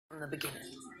the beginning.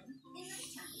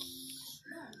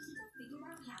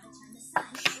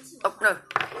 Oh, no.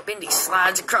 Bendy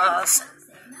slides across.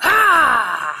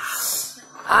 Ha!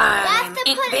 I'm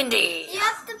Ink Bendy. You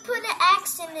have to put an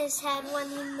X in his head when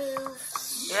he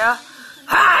moves. Yeah?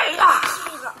 Hi!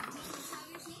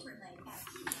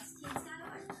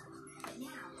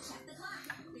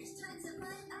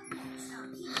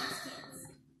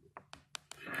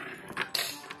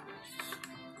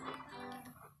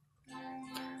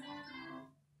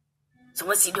 So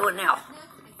what's he doing now?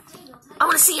 I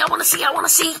want to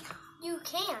see. You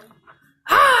can.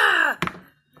 Ah!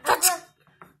 That's...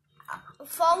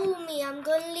 Follow me. I'm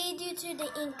going to lead you to the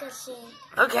ink machine.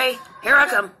 Okay, here I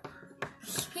come.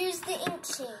 Here's the ink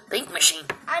machine. The ink machine.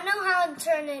 I know how to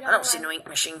turn it on. I don't see no ink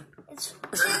machine. It's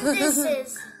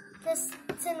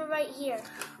in right here.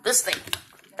 This thing.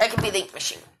 That can be the ink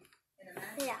machine.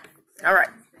 Yeah. All right.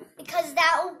 Because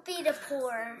that will be the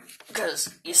pour. Because,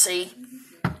 you see,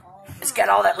 it's got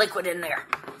all that liquid in there.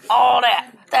 All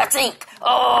that. That's ink.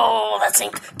 Oh, that's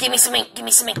ink. Give me some ink. Don't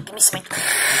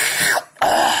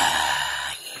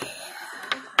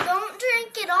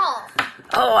drink it all.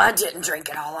 Oh, I didn't drink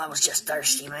it all. I was just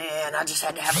thirsty, man. I just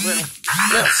had to have a little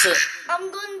sip. I'm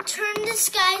going to turn this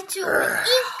guy to an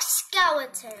ink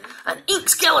skeleton. An ink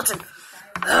skeleton.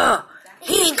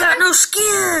 He ain't got no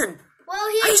skin. Well,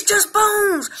 he's just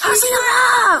bones. How's he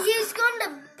alive? He's going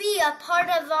to be a part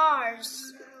of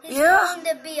ours. He's going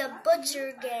to be a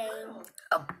butcher gang.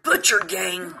 A butcher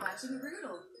gang?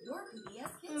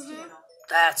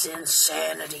 That's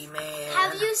insanity, man.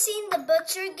 Have you seen the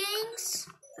butcher gangs?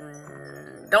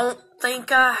 Don't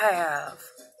think I have.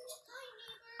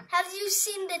 Have you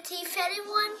seen the teeth-headed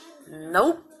one?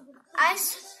 Nope.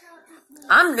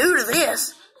 I'm new to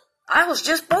this. I was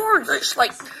just born just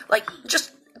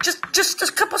just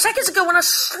a couple seconds ago when I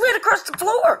slid across the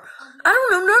floor. I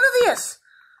don't know none of this.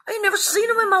 I ain't never seen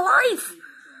them in my life.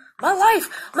 My life.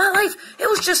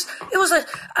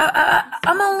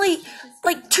 I'm only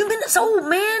like 2 minutes old,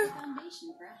 man.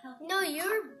 No,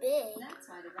 you're big.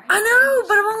 I know,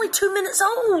 but I'm only 2 minutes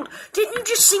old. Didn't you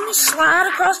just see me slide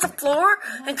across the floor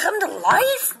and come to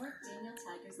life?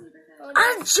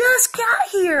 I just got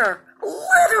here.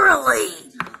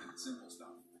 Literally.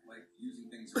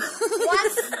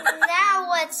 Now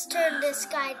let's turn this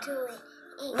guy to an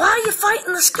ink. Why are you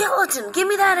fighting the skeleton? Give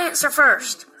me that answer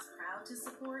first.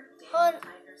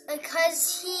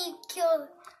 Because he killed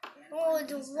one of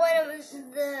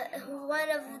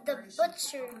the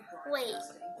butcher. Wait,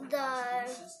 the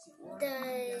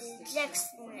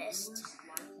Jacksonist.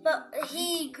 But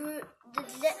he grew.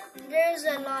 There's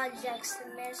a lot of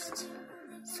Jacksonists,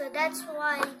 so that's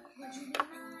why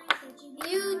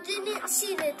you didn't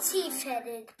see the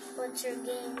teeth-headed butcher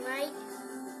game, right?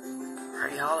 Are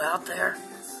y'all out there?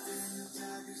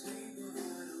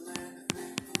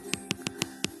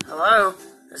 Hello?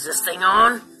 Is this thing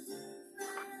on?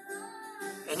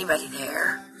 Anybody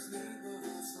there?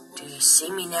 Do you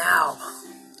see me now?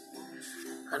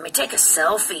 Let me take a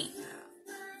selfie.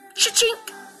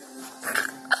 Cha-chink!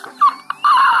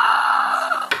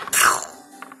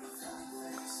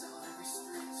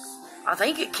 I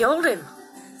think it killed him.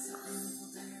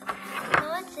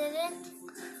 No, it didn't.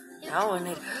 No, and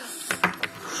it...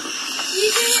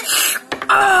 You didn't.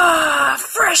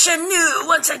 Fresh and new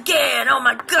once again. Oh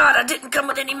my God, I didn't come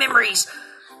with any memories.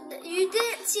 You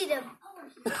didn't see the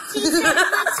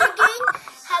butcher game?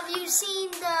 Have you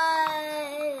seen the...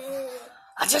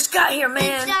 I just got here,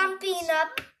 man. Jumping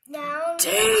up, down.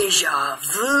 Deja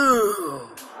vu.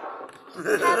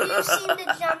 Have you seen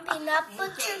the jumping up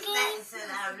butcher game?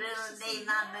 I really need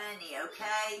my money,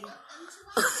 okay?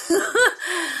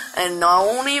 And I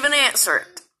won't even answer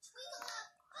it.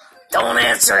 Don't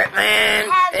answer it, man.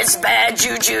 It's bad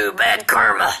juju, bad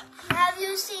karma. Have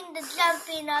you seen the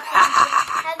jumping up?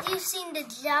 Have you seen the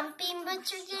jumping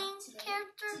butcher game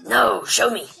character? No, show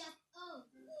me.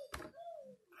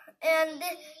 And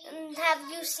have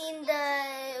you seen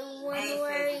the one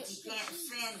where... If you can't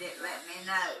send it, let me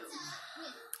know.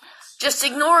 Just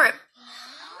ignore it.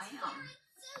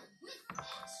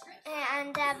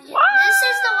 And have you... This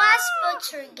is the last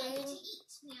butcher game.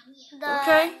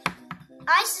 Okay.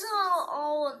 I saw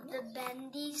all of the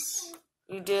Bendies.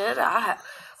 You did? I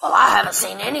haven't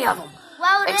seen any of them.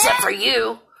 Well, except for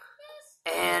you.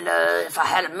 And if I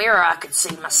had a mirror, I could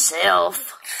see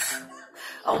myself.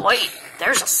 Oh, wait.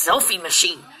 There's a selfie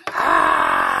machine.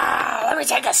 Let me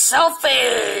take a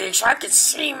selfie so I can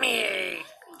see me.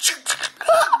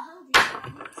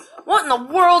 What in the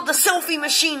world? The selfie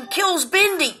machine kills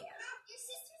Bendy.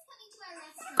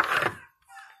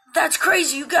 That's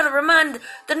crazy. You gotta remind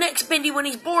the next Bendy when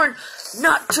he's born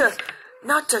not to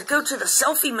not to go to the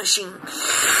selfie machine. Don't go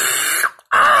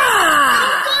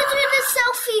to the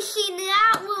selfie machine.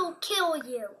 That will kill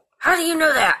you. How do you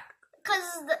know that? Because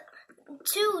the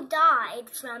 2 died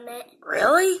from it.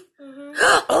 Really? Mm-hmm.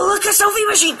 Oh, look, a selfie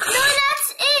machine. No,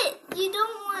 that's it. You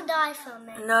don't want to die from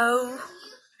it. No.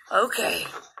 Okay.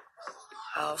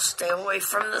 I'll stay away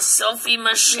from the selfie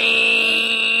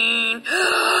machine.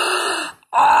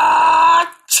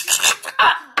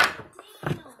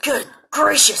 Good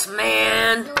gracious,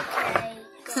 man. Okay.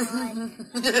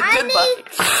 Goodbye.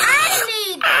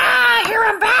 Here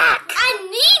I'm back. I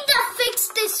need to fix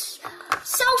this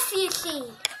selfie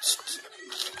machine.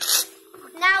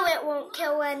 Now it won't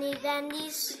kill any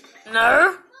Bendys.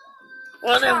 No?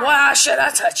 Well, then why should I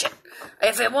touch it?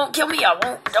 If it won't kill me, I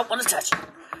don't want to touch it.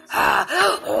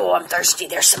 Oh, I'm thirsty.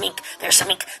 There's some ink. There's some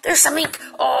ink. There's some ink.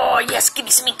 Oh, yes, give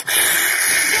me some ink.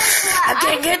 I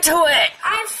can't get to it.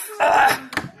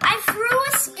 I threw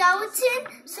a skeleton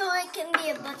so it can be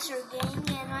a butcher game,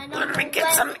 and I don't Let me know get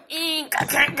when- some ink. I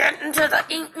can't get into the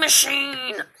ink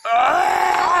machine.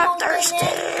 I'm thirsty.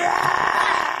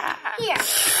 Here,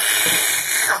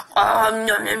 Nom,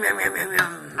 nom, nom, nom, nom,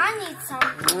 nom. I need some.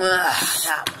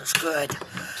 That was good.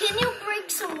 Can you break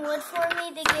some wood for me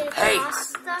to get Hey. across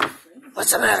stuff?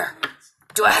 What's the matter?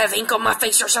 Do I have ink on my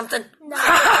face or something? No.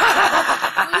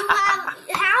 How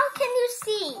can you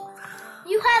see?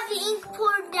 You have the ink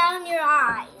poured down your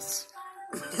eyes.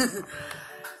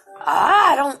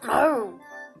 I don't know,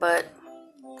 but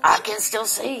I can still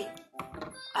see.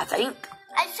 I think.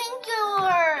 I think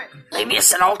you're... Maybe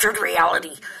it's an altered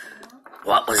reality.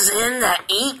 What was in that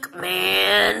ink,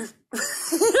 man?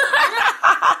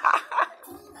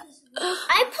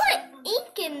 I put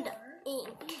ink in the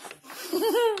ink.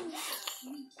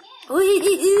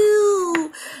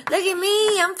 Woo-hoo-hoo. Look at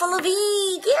me, I'm full of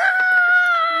ink.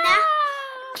 Yeah! Now,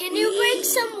 can you break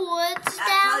some woods I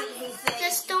down? told you, he said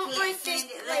Just if don't you break can't this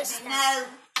send it, place let me down. know.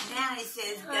 Now he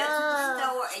says go to the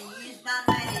store and use my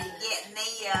money to get me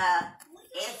a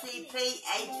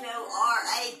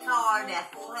SEPHORA card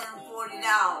at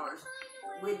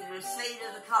 $440 with the receipt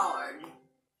of the card.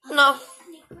 No,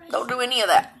 don't do any of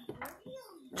that.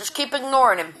 Just keep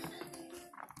ignoring him.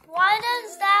 Why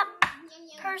does that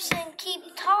person keep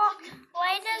talking?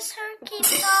 Why does her keep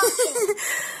talking?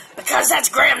 Because that's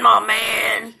Grandma,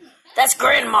 man. That's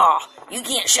Grandma. You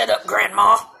can't shut up,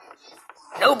 Grandma.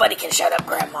 Nobody can shut up,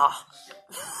 Grandma.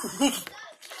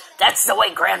 That's the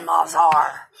way grandmas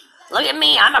are. Look at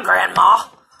me, I'm a grandma.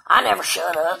 I never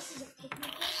shut up.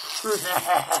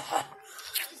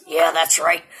 Yeah, that's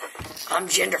right. I'm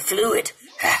gender fluid.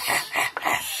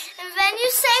 And then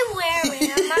you say, where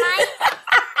am I?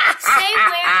 Say,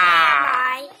 where am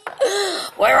I?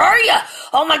 Where are you?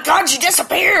 Oh my God, you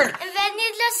disappeared. And then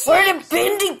you just see, Where did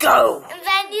Bendy go? and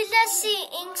then you just see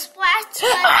ink splats,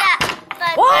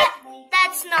 but What?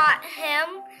 that's not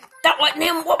him. That wasn't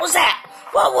him. What was that?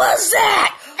 What was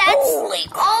that? That's Holy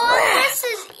all of crap. this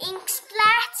is ink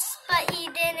splats, but he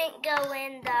didn't go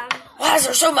in them. Why is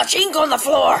there so much ink on the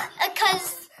floor?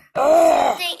 Because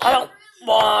Ugh, The I don't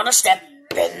want to step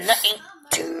in the ink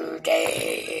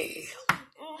today.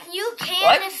 you can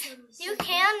What? if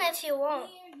you won't.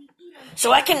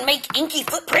 So I can make inky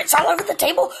footprints all over the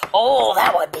table? Oh,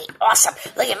 that would be awesome.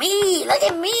 Look at me. Look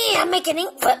at me. I'm making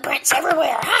ink footprints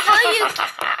everywhere. I'm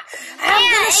Yeah,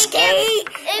 going to skate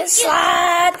and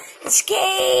slide and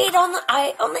skate on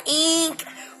the ink.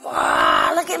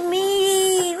 Wow, look at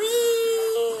me.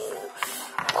 Whee.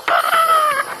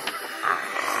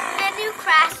 Then you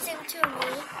crashed into me.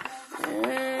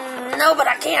 No, but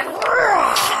I can.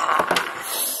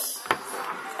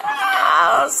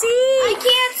 Oh, see? I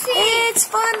can't see. It's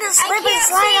fun to slip and can't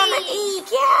slide on the see. ink.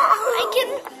 Yeah. I can.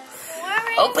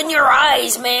 Where am Open your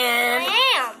eyes, man. I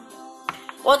am.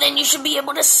 Well, then you should be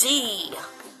able to see.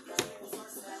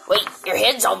 Wait, your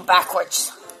head's on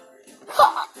backwards.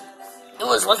 Huh. Who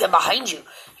was looking behind you?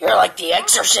 You're like the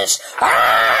exorcist.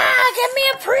 Ah, give me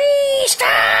a priest.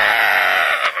 Ah!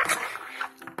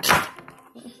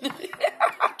 Ink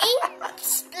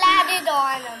splattered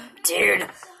on him. Dude,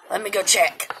 let me go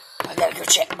check. I gotta go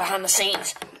check behind the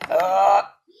scenes.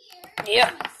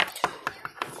 Yeah.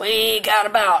 We got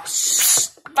about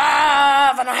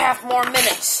 5.5 more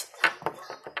minutes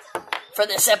for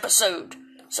this episode.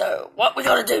 So, what we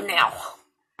gonna do now?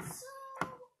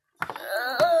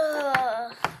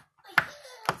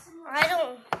 I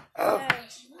don't. Oh,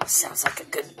 sounds like a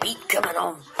good beat coming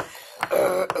on.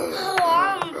 Oh,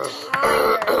 I'm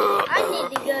tired. I need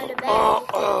to go to bed.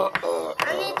 I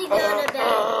need to go to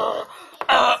bed.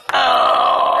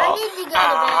 I need to go to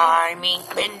bed. I'm Ink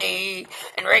Bendy,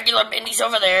 and regular Bendy's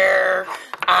over there.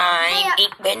 I'm I'm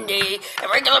Ink Bendy,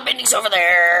 and regular Bendy's over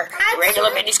there.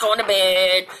 Regular Bendy's going to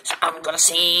bed, so I'm gonna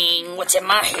sing what's in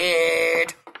my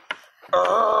head.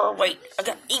 Wait, I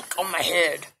got ink on my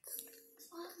head.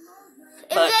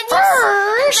 But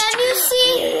first,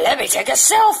 let me take a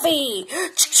selfie.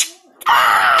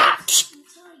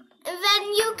 And then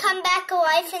you come back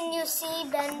alive and you see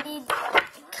Bendy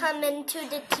come into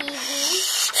the TV.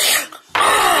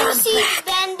 You see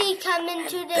Bendy come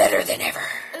into the... Better than ever.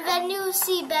 And then you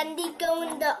see Bendy go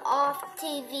in the off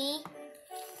TV.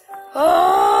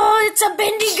 Oh, it's a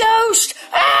Bendy ghost.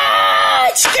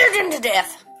 It scared him to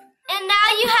death. And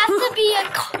now you have to be a...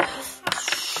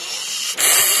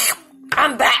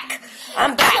 I'm back.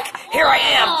 Here I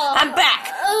am. I'm back.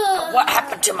 What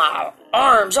happened to my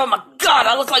arms? Oh my God!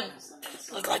 I look like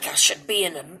I should be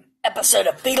in an episode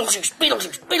of Beetlejuice.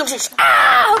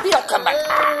 I hope you don't come back.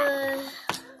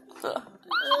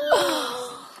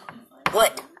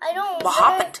 What? What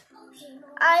happened?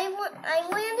 I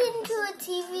went into a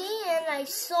TV and I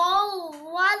saw a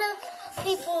lot of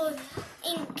people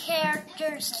in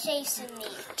characters chasing me.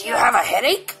 Do you have a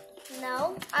headache?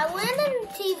 No, I went in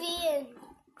TV and...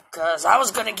 Because I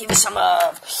was going to give you some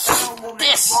of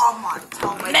this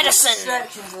medicine.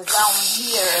 Instructions is on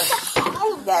here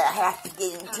that I have to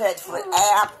get in touch with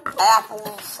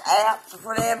apps,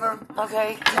 whatever.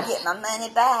 Okay. To get my money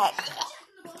back.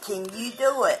 Can you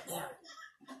do it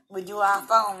with your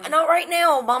iPhone? Not right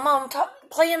now, Mama. I'm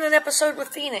playing an episode with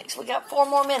Phoenix. We got 4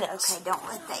 more minutes. Okay, don't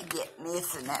let that get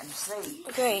missing and see.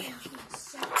 Okay.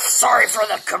 Sorry for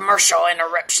the commercial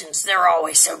interruptions. They're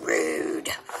always so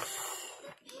rude.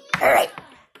 All right,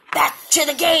 back to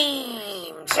the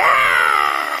games. Yeah.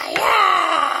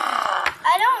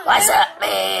 What's up,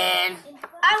 man?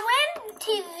 I went on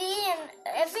TV and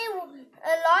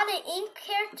a lot of ink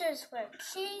characters were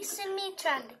chasing me,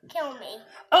 trying to kill me.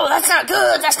 Oh, that's not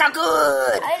good. I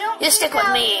don't. You stick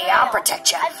with me. I'll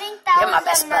protect you. I think that You're was my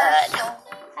best a bud. commercial.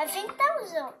 I think that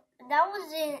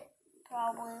wasn't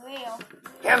probably real.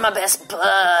 You're my best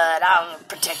bud. I'll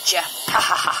protect you.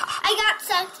 I got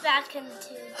sucked back into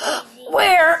TV.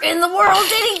 Where in the world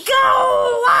did he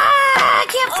go? I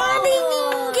can't find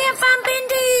him. Can't find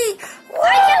Bendy. I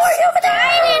just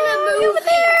died in a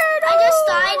movie.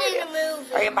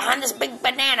 Are you behind this big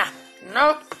banana?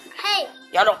 Nope. Hey.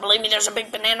 Y'all don't believe me? There's a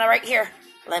big banana right here.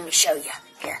 Let me show you.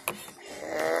 Here.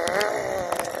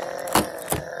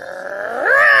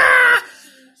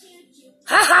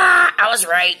 Ha! I was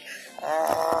right.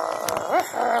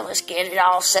 Let's get it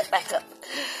all set back up.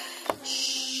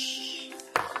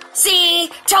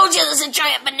 See? Told you it was a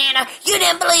giant banana. You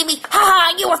didn't believe me.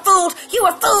 Ha! You were fooled.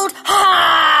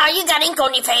 Ha! You got ink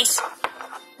on your face.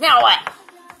 Now what?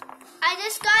 I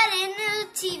just got into the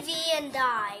TV and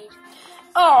died.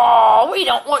 Oh, we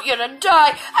don't want you to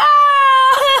die.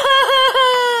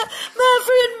 My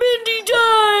friend Bendy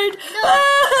died.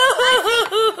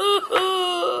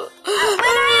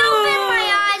 When I opened my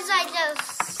eyes,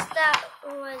 that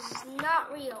was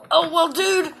not real. Oh, well,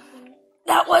 dude,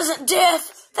 that wasn't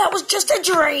death. That was just a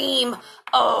dream.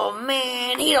 Oh,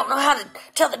 man, he don't know how to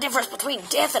tell the difference between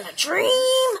death and a dream.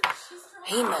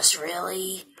 He must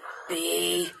really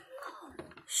be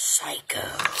psycho.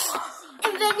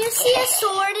 And then you see a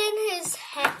sword in his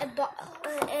head,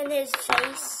 in his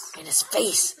face. In his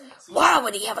face? Why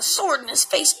would he have a sword in his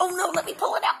face? Oh, no, let me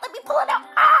pull it out.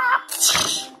 Ah!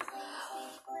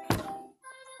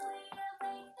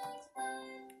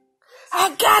 I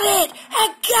got it!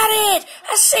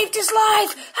 I saved his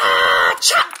life! Ah,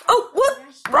 chop! Oh, whoop!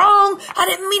 Wrong! I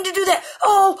didn't mean to do that.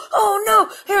 Oh, no!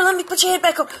 Here, let me put your head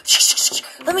back on.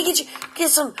 Let me get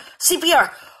some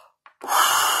CPR.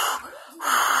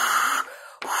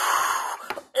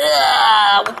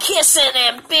 We're kissing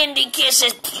and Bendy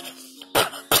kisses.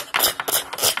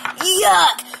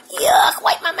 Yuck!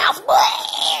 Wipe my mouth.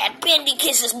 Bendy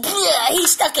kisses. He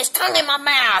stuck his tongue in my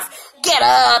mouth. Get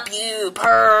up, you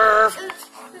perv.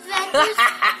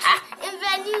 And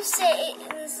then you say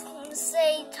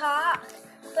talk,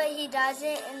 but he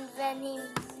doesn't, and then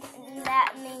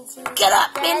that means he... Get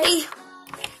up, Bendy.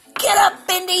 Get up,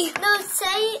 Bendy. No,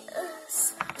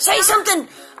 say something.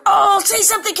 Oh, say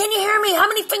something. Can you hear me? How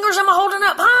many fingers am I holding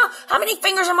up, huh? How many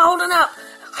fingers am I holding up?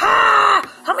 How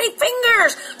many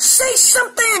fingers? Say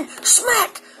something.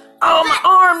 Smack. Oh, my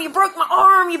arm. You broke my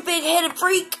arm, you big-headed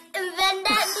freak. And then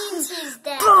that means he's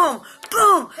dead. Boom.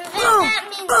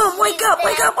 Wake up.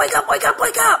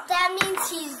 That means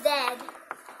he's dead.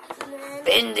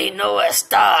 Bendy no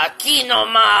está aquí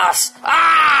nomás.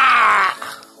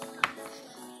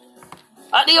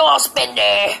 Adios,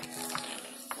 Bendy.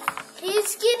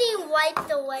 He's getting wiped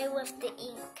away with the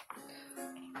ink.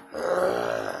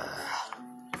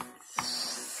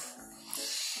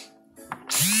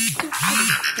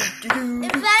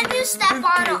 And then you step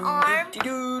on an arm. And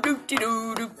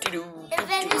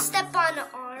then you step on an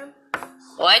arm.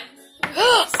 What?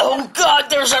 Oh God,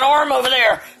 there's an arm over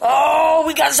there. Oh,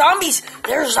 we got zombies.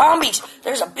 There's zombies.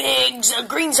 There's a big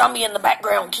green zombie in the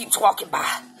background keeps walking by.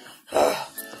 You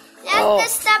have to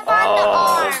step on the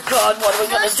arm. Oh God, what are we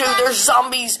gonna do? There's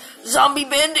zombies. Zombie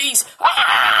bendies.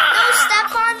 Ah! No,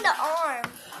 step on the arm.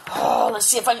 Oh, let's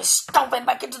see if I can stomp him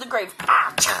back into the grave.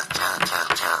 Ah, cha, cha, cha,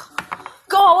 cha.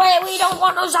 Go away, we don't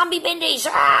want no zombie bendies.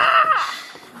 Ah!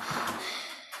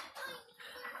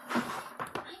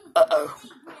 Uh-oh.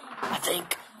 I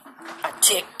think I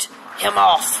ticked him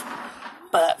off.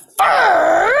 But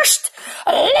first,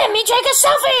 let me take a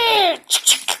selfie.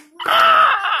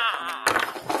 Ah!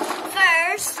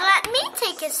 First, let me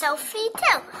take a selfie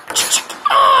too.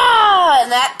 Ah!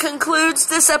 And that concludes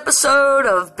this episode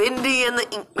of Bendy and the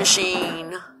Ink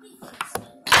Machine.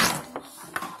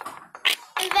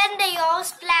 And then they all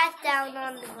splat down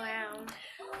on the ground.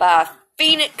 By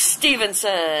Phoenix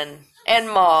Stevenson and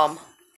Mom.